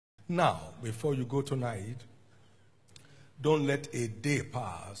Now, before you go tonight, don't let a day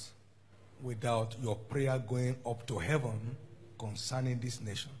pass without your prayer going up to heaven concerning this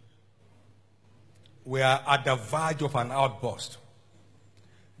nation. We are at the verge of an outburst.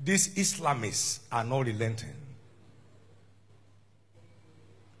 These Islamists are not relenting.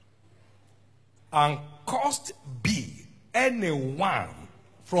 And cost be anyone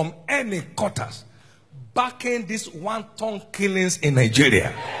from any quarters backing these wanton killings in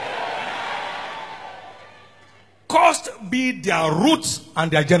Nigeria. Cost be their roots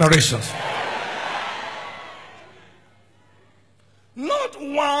and their generations. Not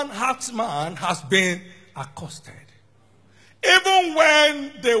one herdsman has been accosted. Even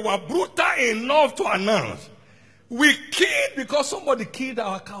when they were brutal enough to announce, we killed because somebody killed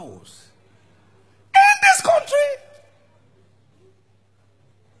our cows. In this country,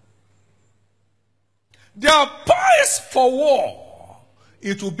 they are poised for war.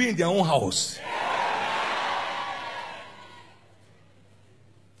 It will be in their own house.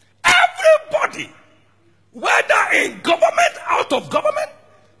 Everybody, whether in government, out of government,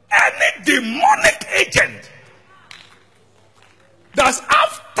 any demonic agent that's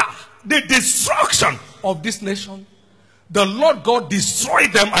after the destruction of this nation, the Lord God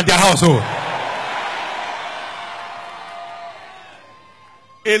destroyed them and their household.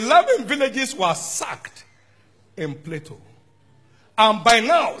 11 villages were sacked in Plateau. And by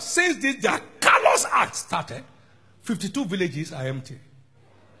now, since their callous act started, 52 villages are empty.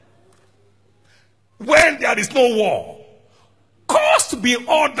 When there is no war, cost be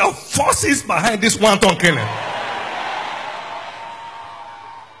all the forces behind this wanton killing.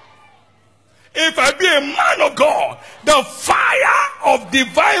 If I be a man of God, the fire of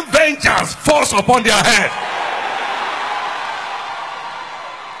divine vengeance falls upon their head.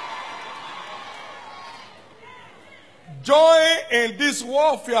 Join in this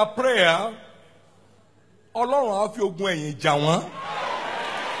warfare prayer.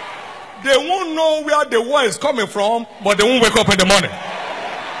 They won't know where the war is coming from, but they won't wake up in the morning.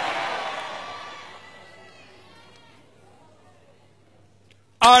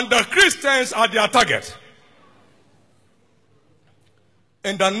 And the Christians are their target.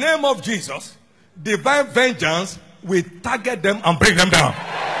 In the name of Jesus, divine vengeance will target them and bring them down.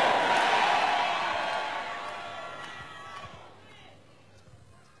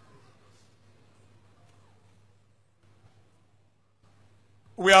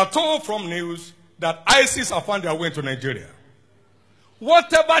 We are told from news that ISIS have found their way to Nigeria.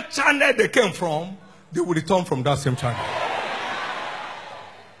 Whatever channel they came from, they will return from that same channel.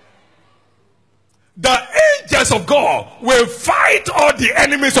 The angels of God will fight all the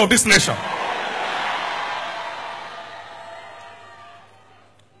enemies of this nation.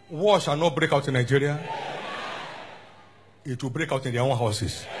 War shall not break out in Nigeria. It will break out in their own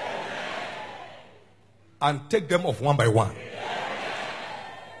houses. And take them off one by one.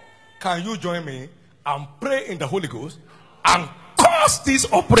 Can you join me and pray in the Holy Ghost and curse these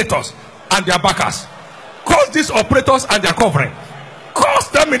operators and their backers? Curse these operators and their covering. Curse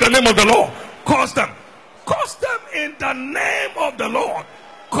them in the name of the Lord. Curse them. Curse them in the name of the Lord.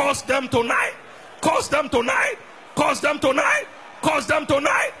 Curse them tonight. Curse them tonight. Curse them tonight. Curse them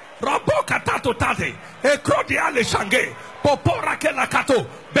tonight. Raboka tato tate. Ekrodiale shange. Popora kelakato.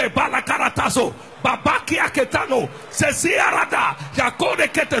 Bebala karatazo. Babaki aketano. Sesiarada. Yakode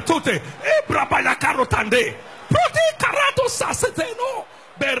ketetute. Ebrabaya karotande. Proti karato saseteno.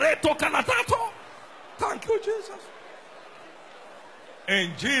 Bereto kalatato. Thank you, Jesus.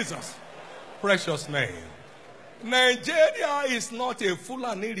 In Jesus' precious name. Nigeria is not a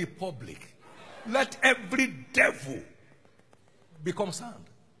Fulani republic. Let every devil become sand.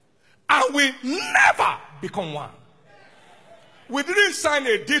 And we never become one. We didn't sign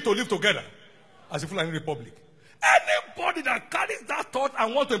a deal to live together as a Fulani republic. Anybody that carries that thought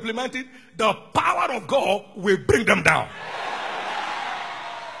and wants to implement it, the power of God will bring them down.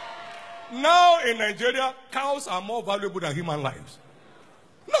 Now in Nigeria, cows are more valuable than human lives.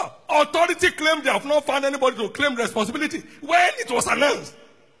 No, authority claimed they have not found anybody to claim responsibility when it was announced.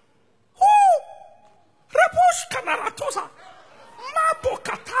 Who? Repush Kanaratosa.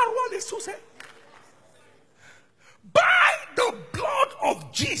 By the blood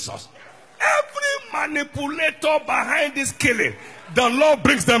of Jesus, every manipulator behind this killing, the Lord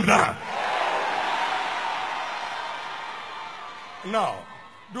brings them down. Now,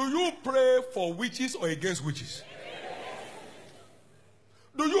 do you pray for witches or against witches?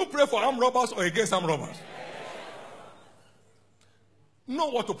 Do you pray for armed robbers or against armed robbers? Know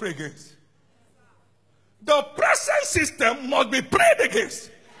what to pray against. The present system must be prayed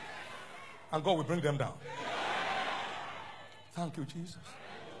against. And God will bring them down. Thank you, Jesus.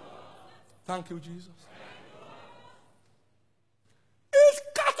 Thank you, Jesus. Is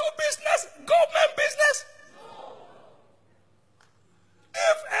cattle business government business?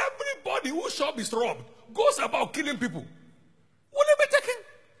 If everybody whose shop is robbed goes about killing people, will it be taken?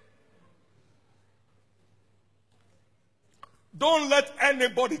 Don't let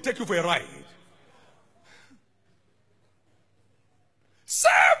anybody take you for a ride.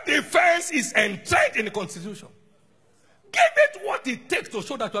 Self-defense is entrenched in the Constitution. Give it what it takes to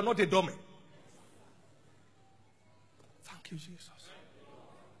show that you are not a dummy. Thank you, Jesus.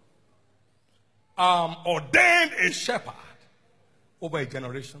 Ordained a shepherd over a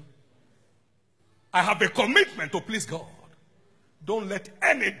generation. I have a commitment to please God. Don't let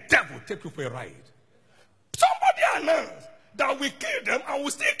any devil take you for a ride. Somebody announced that we kill them and we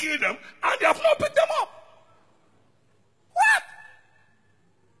still kill them and they have not picked them up. What?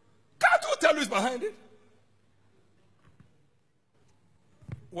 Can't you tell who's behind it?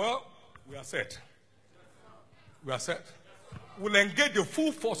 Well, we are set. We are set. We'll engage the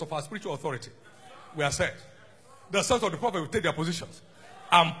full force of our spiritual authority. We are set. The sons of the prophet will take their positions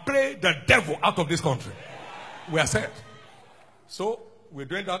and pray the devil out of this country. We are set. So, we're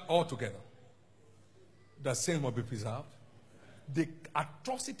doing that all together. The saints must be preserved. The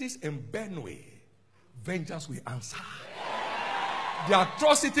atrocities in Benue, vengeance will answer. The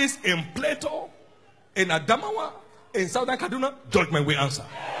atrocities in Plateau, in Adamawa, in Southern Kaduna, judgment will answer.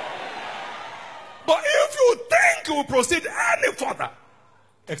 But if you think you will proceed any further,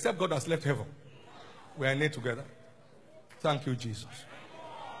 except God has left heaven, we are in it together. Thank you, Jesus.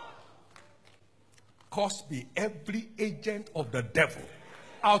 Cause be every agent of the devil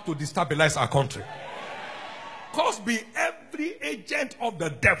out to destabilize our country. Cause be every agent of the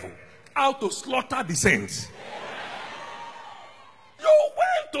devil out to slaughter the saints. You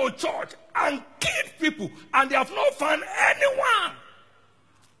went to church and killed people and they have not found anyone.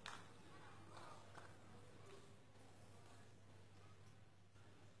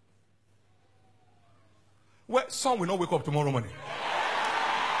 Well, some will not wake up tomorrow morning.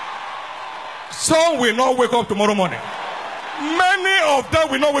 Some will not wake up tomorrow morning. Many of them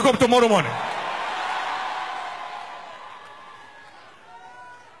will not wake up tomorrow morning.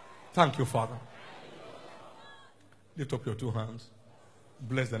 Thank you, Father. Lift up your two hands.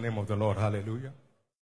 Bless the name of the Lord. Hallelujah.